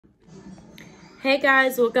Hey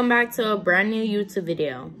guys, welcome back to a brand new YouTube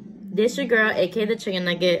video. This your girl, aka the Chicken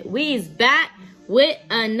Nugget. We's back with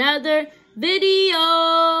another video.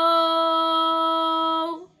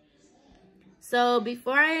 So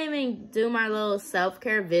before I even do my little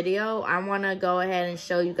self-care video, I want to go ahead and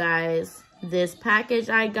show you guys this package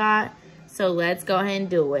I got. So let's go ahead and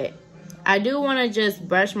do it. I do want to just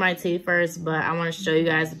brush my teeth first, but I want to show you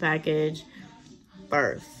guys the package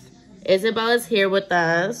first. Isabella's here with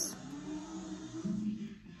us.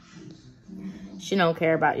 She don't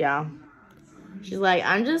care about y'all. She's like,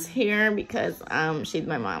 I'm just here because she's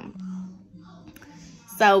my mom.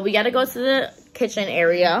 So we gotta go to the kitchen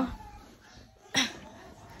area.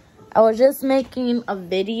 I was just making a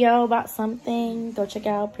video about something. Go check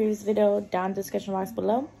out previous video down in the description box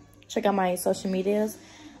below. Check out my social medias,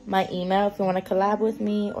 my email if you want to collab with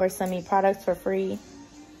me or send me products for free.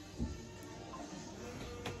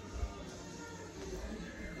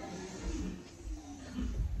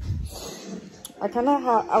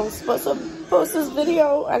 I was supposed to post this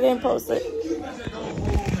video. I didn't post it.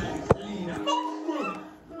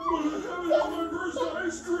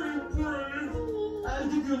 I'll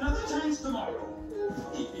give you another chance tomorrow.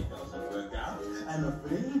 If it doesn't work out, I'm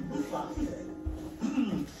afraid we'll find it.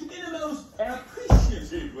 In the most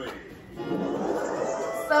appreciative way.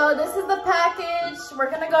 So this is the package. We're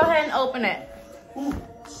gonna go ahead and open it.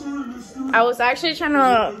 I was actually trying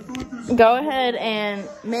to go ahead and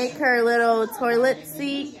make her little toilet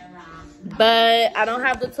seat, but I don't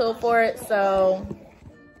have the tool for it, so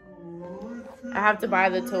I have to buy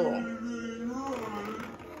the tool.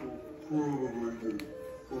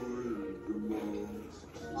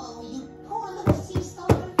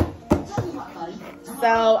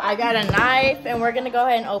 So I got a knife and we're gonna go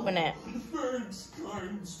ahead and open it. Thanks,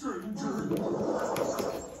 kind stranger.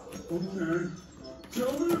 Okay.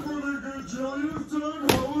 Tell me if we're gonna get jelly this time.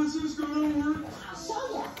 How is this gonna work? I'll show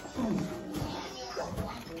ya.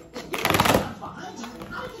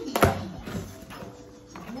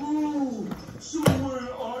 Whoa! So when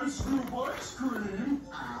I scoop ice cream,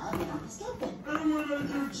 and when I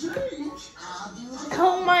do change,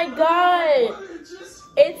 Oh my god!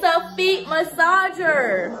 It's a feet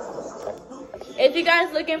massager! If you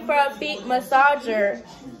guys looking for a feet massager,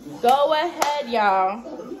 go ahead,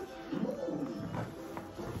 y'all.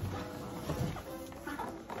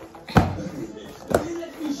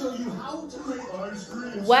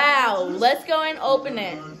 Wow, let's go and open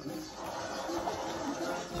it.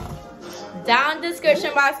 Down in the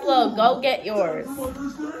description box below, go get yours.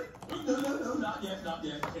 not yet.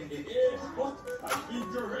 What? I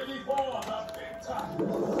think you're ready for the big time.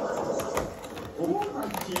 All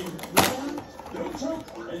right, kid. Don't choke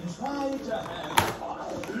and try to have fun.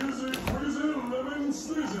 Easy, breezy, lemon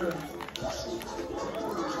sneezer.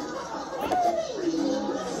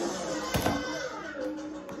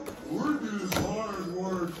 Work is hard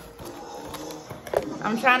work.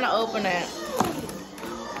 I'm trying to open it.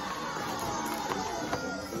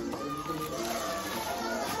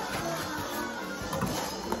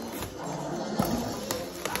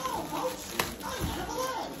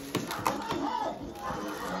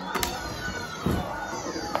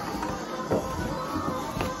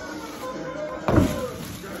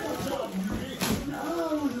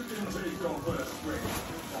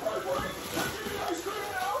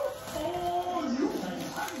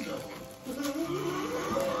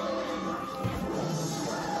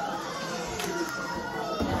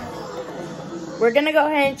 We're gonna go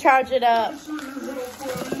ahead and charge it up.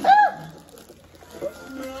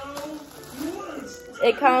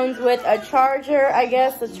 It comes with a charger, I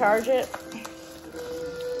guess, to charge it.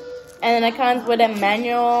 And then it comes with a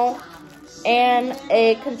manual and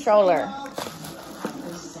a controller.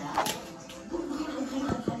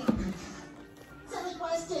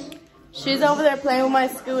 She's over there playing with my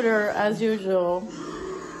scooter as usual.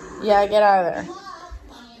 Yeah, get out of there.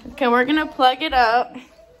 Okay, we're gonna plug it up.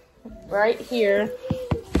 Right here.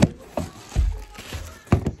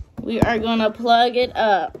 We are gonna plug it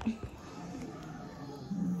up.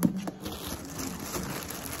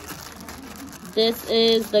 This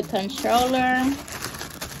is the controller.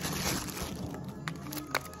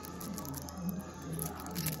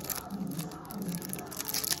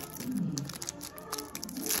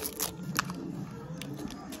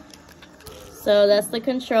 So that's the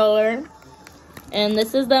controller. And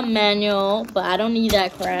this is the manual, but I don't need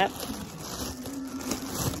that crap.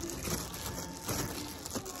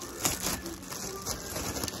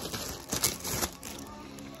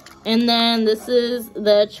 And then this is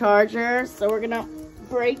the charger. So we're gonna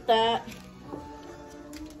break that.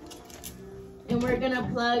 And we're gonna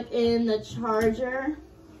plug in the charger.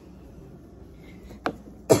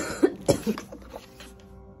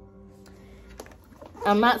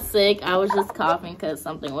 I'm not sick. I was just coughing because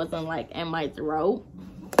something wasn't like in my throat.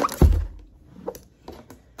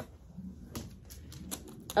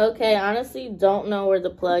 Okay, honestly, don't know where the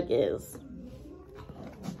plug is.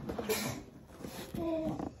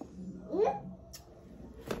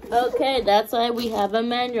 Okay, that's why we have a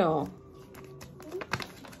manual.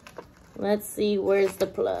 Let's see, where's the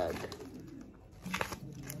plug?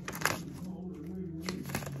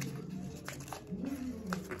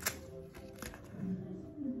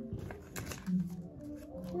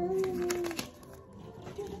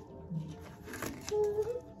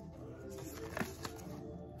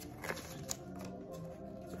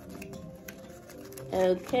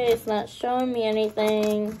 Okay, it's not showing me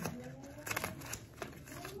anything.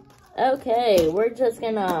 Okay, we're just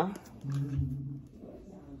gonna...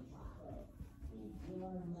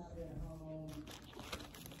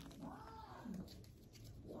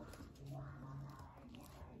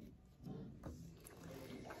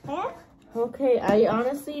 Okay, I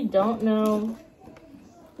honestly don't know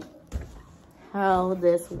how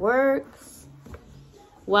this works.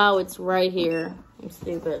 Wow, it's right here. I'm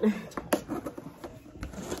stupid.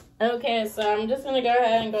 Okay, so I'm just gonna go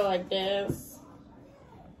ahead and go like this.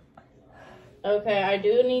 Okay, I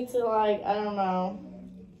do need to, like, I don't know,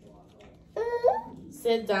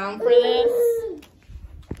 sit down for this.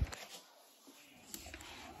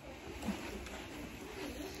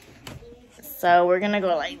 So we're gonna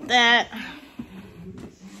go like that.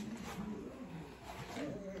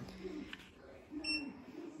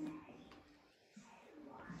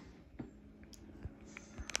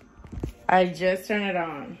 I just turned it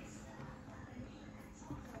on.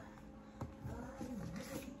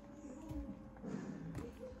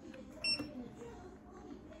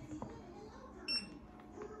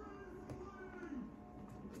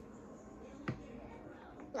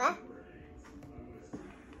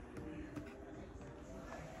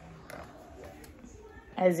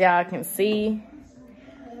 As y'all can see,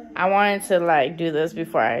 I wanted to like do this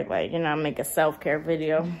before I like, you know, make a self-care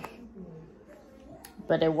video.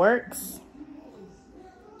 But it works.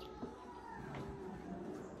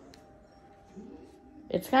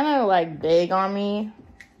 It's kind of like big on me.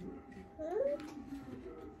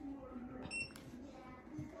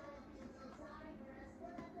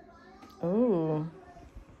 Ooh.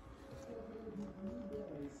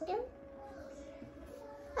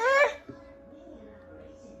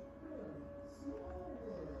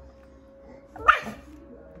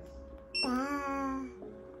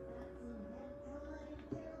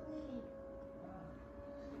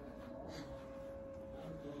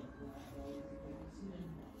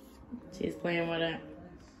 She's playing with it.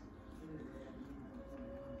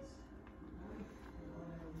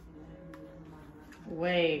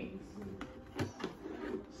 Wait.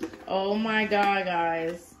 Oh my God,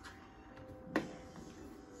 guys.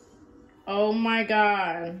 Oh my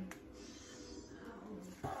God.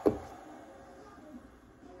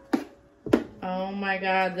 Oh my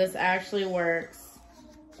God, this actually works.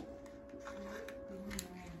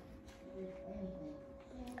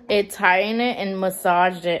 It tightened it and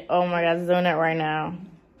massaged it. Oh my God, it's doing it right now.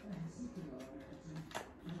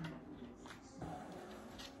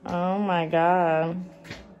 Oh my God.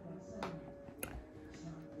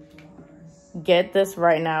 Get this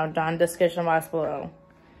right now. Down description box below.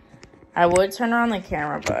 I would turn around the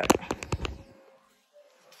camera, but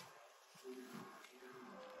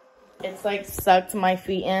it's like sucked my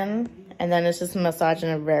feet in and then it's just massaging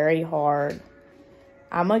it very hard.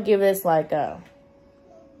 I'm gonna give this like a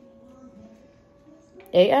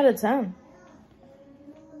 8 out of 10.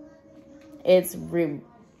 It's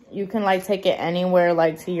you can like take it anywhere,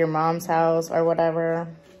 like to your mom's house or whatever.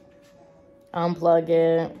 Unplug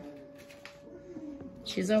it.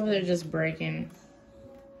 She's over there just breaking.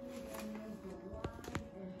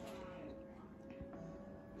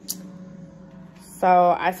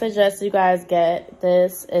 So I suggest you guys get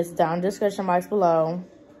this. It's down description box below.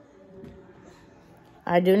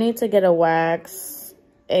 I do need to get a wax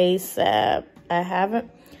ASAP.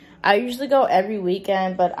 I usually go every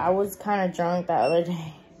weekend, but I was kind of drunk the other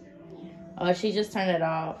day. Oh, she just turned it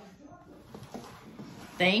off.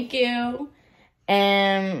 Thank you.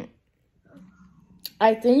 And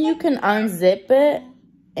I think you can unzip it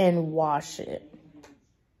and wash it.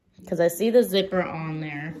 Because I see the zipper on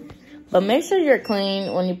there. But make sure you're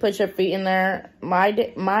clean when you put your feet in there.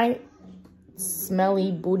 My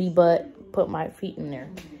smelly booty butt put my feet in there.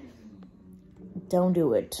 Don't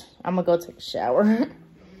do it. I'm gonna go take a shower.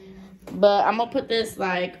 But I'm gonna put this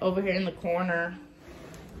like over here in the corner.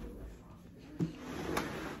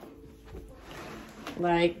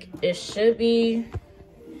 Like it should be.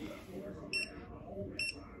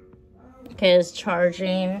 Okay, it's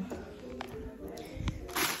charging.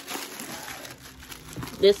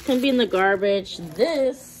 This can be in the garbage.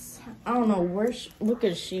 This, I don't know where look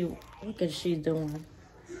at she doing.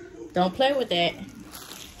 Don't play with that.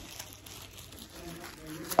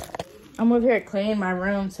 I'm over here cleaning my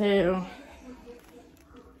room too.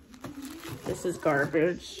 This is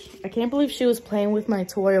garbage. I can't believe she was playing with my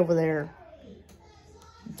toy over there.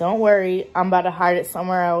 Don't worry, I'm about to hide it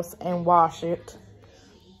somewhere else and wash it.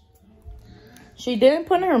 She didn't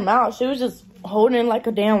put it in her mouth. She was just holding it like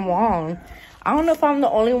a damn wand. I don't know if I'm the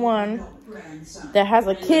only one that has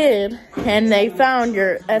a kid and they found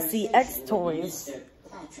your Issy X toys.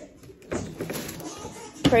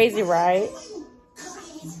 Crazy, right?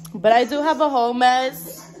 But I do have a whole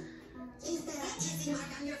mess.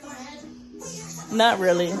 Not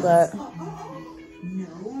really, but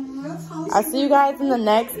I'll see you guys in the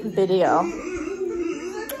next video.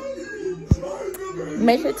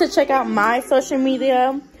 Make sure to check out my social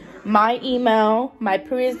media, my email, my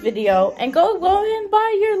previous video, and go ahead and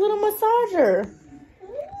buy your little massager.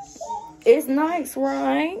 It's nice,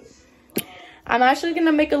 right? I'm actually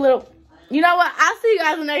gonna make a little, you know what? I'll see you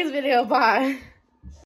guys in the next video. Bye.